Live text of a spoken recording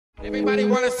Everybody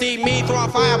wanna see me throw a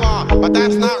fireball, but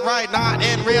that's not right, not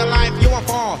in real life. You will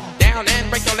fall down and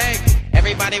break your leg.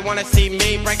 Everybody wanna see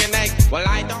me break an egg. Well,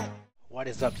 I don't. What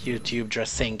is up, YouTube?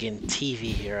 Drasengan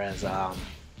TV here as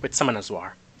with Summoners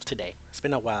War today. It's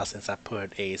been a while since I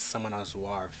put a Summoners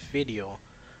War video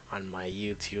on my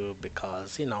YouTube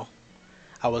because, you know,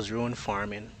 I was ruin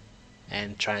farming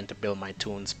and trying to build my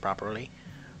tunes properly.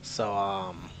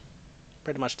 So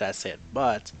pretty much that's it.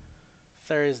 But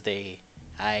Thursday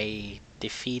I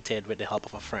defeated, with the help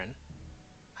of a friend,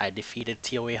 I defeated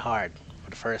TOA Hard for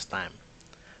the first time.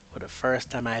 For the first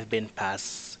time I've been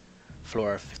past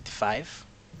floor 55,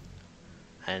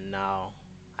 and now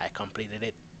I completed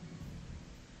it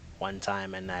one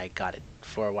time and I got it,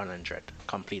 floor 100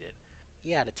 completed.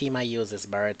 Yeah, the team I use is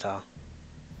Barretta,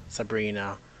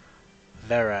 Sabrina,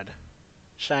 Verad,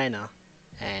 Shina,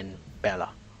 and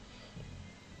Bella.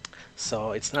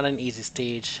 So it's not an easy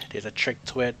stage. There's a trick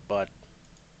to it, but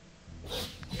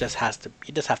you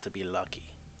just have to be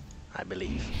lucky, I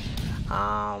believe.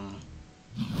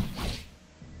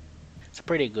 It's a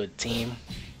pretty good team,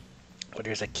 but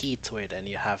there's a key to it, and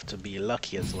you have to be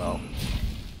lucky as well,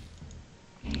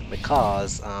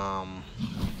 because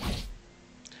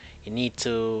you need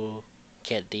to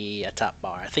get the attack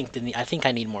bar. I think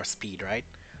I need more speed, right?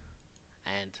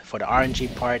 And for the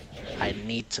RNG part, I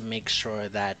need to make sure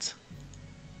that,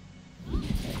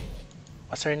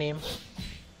 what's her name?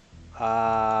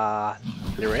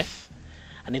 Lyrith.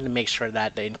 I need to make sure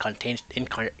that the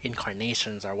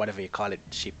incarnations, or whatever you call it,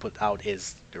 she put out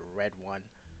is the red one,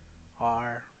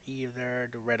 or either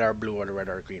the red or blue or the red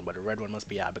or green, but the red one must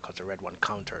be out because the red one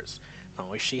counters.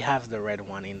 Now if she has the red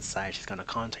one inside, she's gonna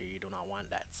counter you. You do not want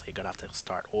that, so you're gonna have to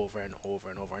start over and over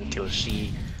and over until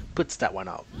she puts that one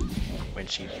out. When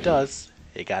she does,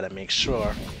 you gotta make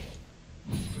sure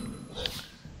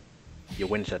you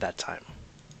win it at that time.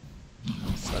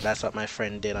 So that's what my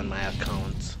friend did on my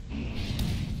account,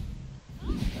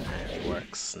 and it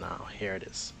works now. Here it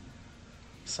is.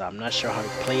 So I'm not sure how he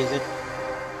plays it.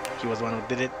 He was the one who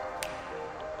did it,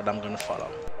 but I'm gonna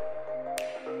follow.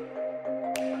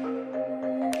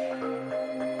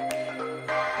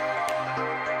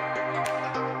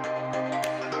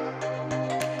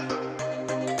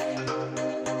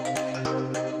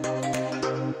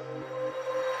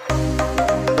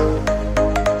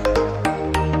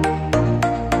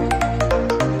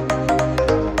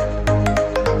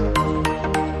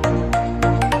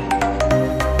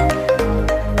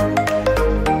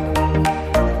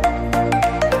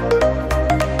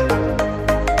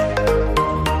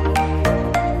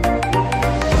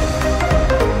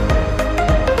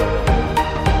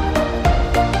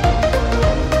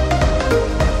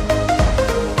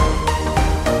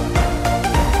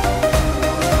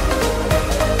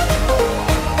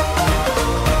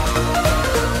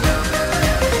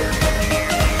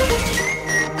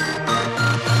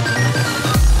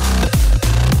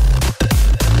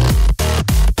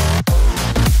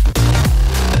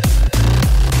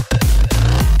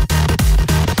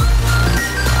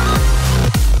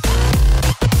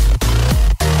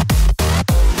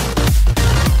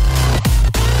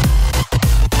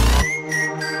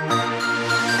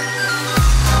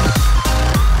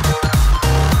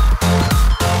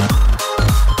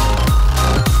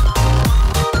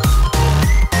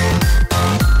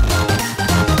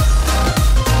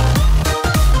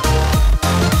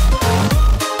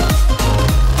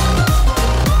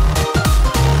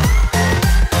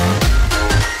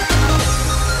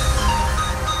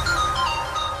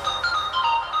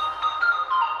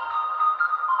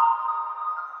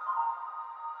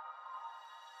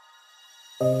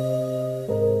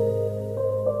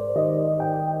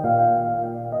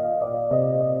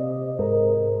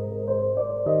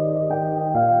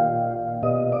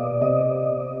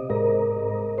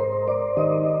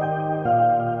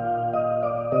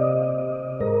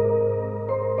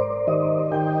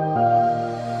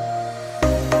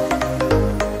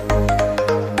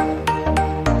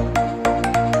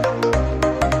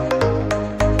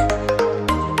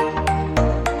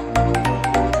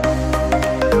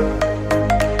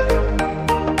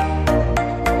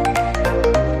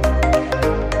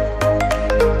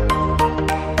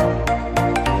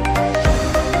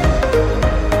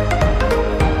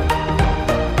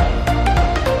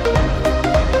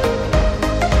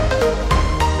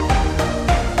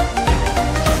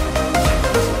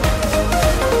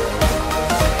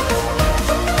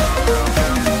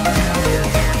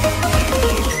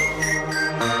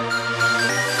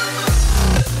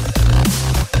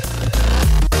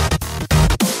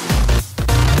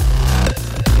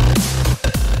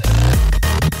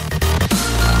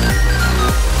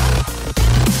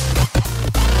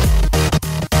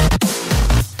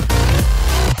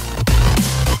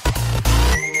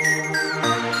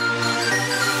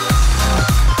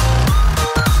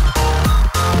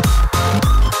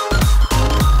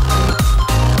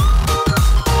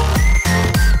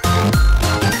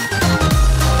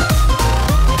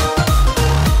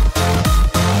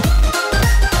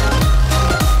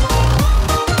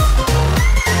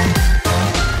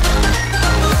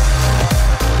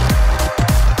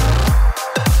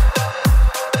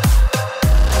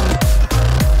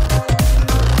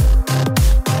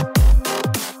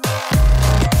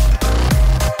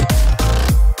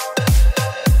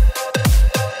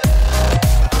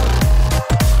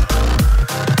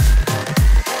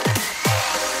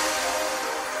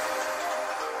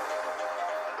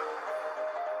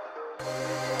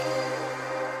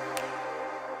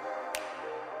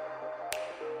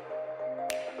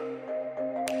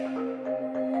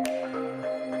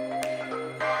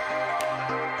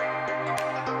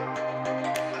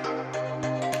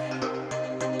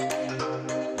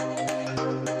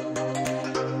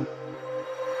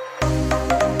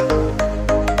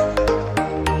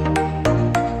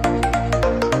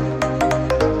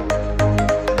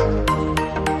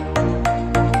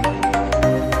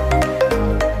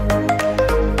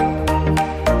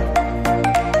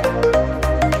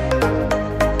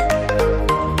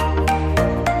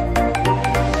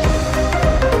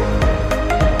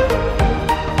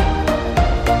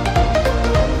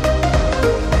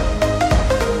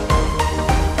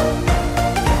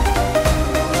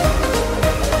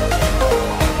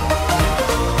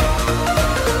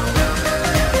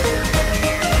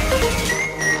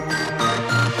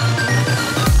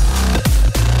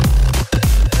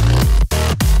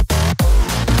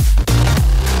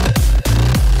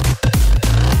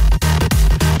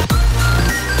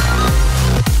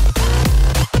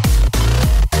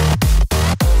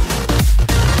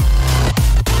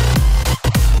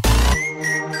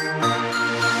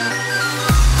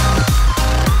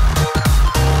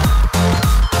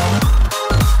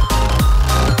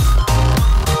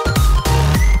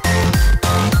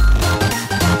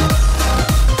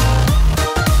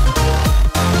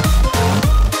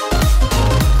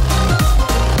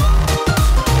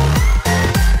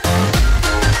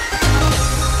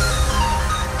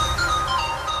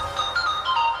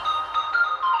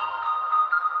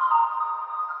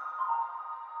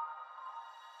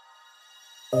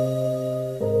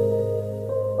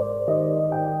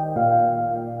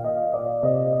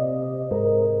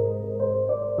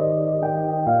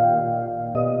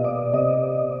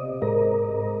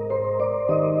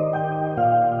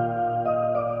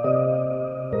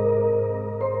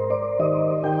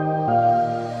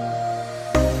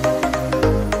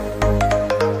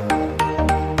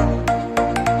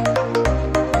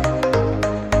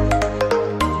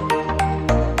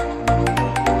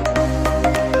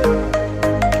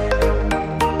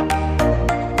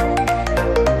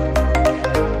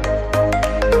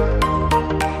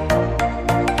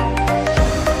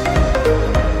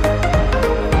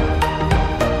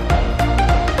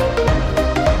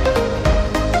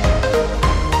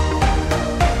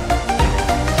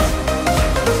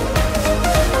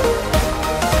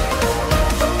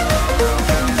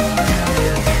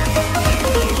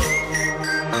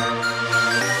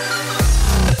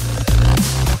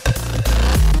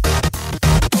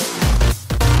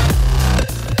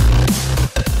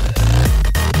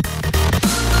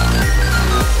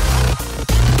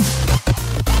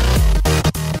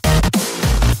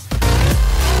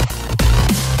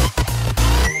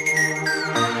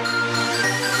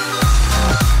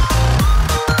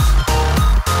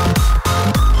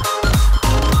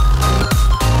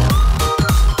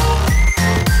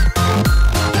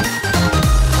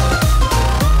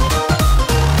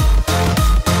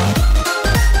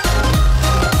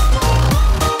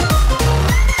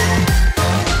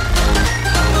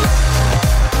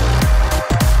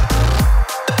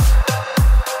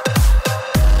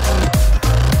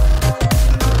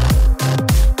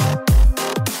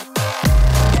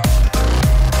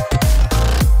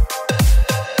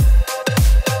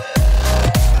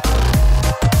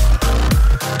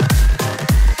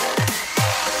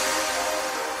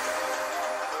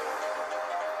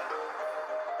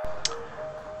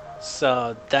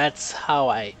 So that's how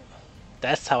I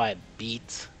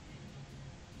beat.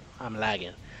 I'm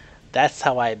lagging. That's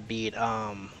how I beat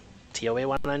TOA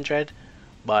 100,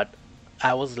 but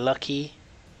I was lucky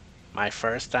my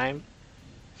first time.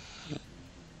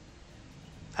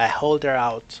 I hold her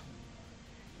out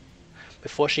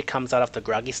before she comes out of the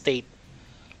groggy state.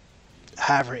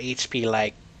 Have her HP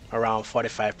like around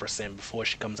 45% before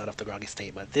she comes out of the groggy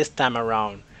state, but this time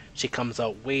around she comes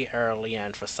out way early,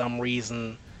 and for some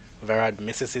reason Verad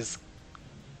misses his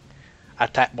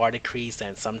attack bar decrease,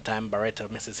 and sometimes Barretta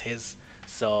misses his.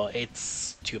 So it's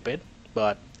stupid,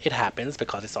 but it happens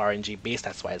because it's RNG based.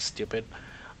 That's why it's stupid,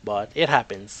 but it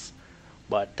happens.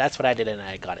 But that's what I did, and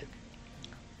I got it.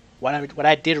 What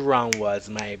I did wrong was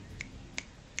my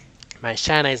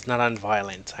Shanna is not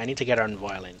unviolent. I need to get her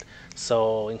unviolent,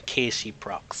 so in case she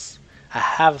procs. I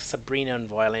have Sabrina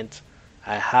unviolent,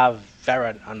 I have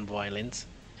Vera unviolent,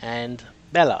 and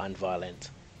Bella unviolent.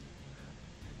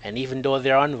 And even though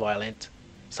they're unviolent,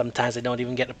 sometimes they don't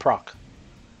even get the proc.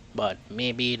 But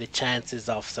maybe the chances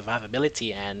of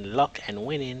survivability and luck and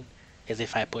winning is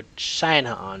if I put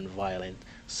Shina on violent.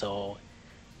 So,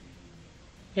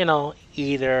 you know,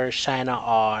 either Shina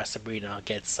or Sabrina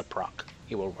gets a proc.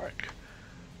 It will work.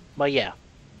 But yeah.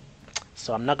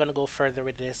 So I'm not going to go further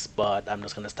with this, but I'm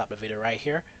just going to stop the video right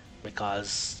here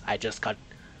because I just got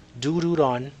doo-dooed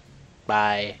on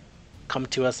by Come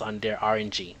To Us on their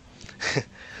RNG.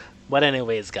 But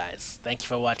anyways, guys, thank you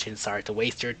for watching. Sorry to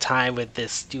waste your time with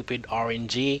this stupid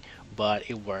RNG, but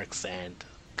it works, and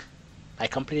I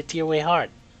completed TOA Hard.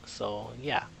 So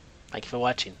yeah, thank you for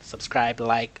watching. Subscribe,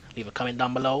 like, leave a comment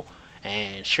down below,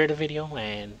 and share the video.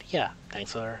 And yeah,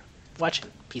 thanks for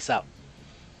watching. Peace out.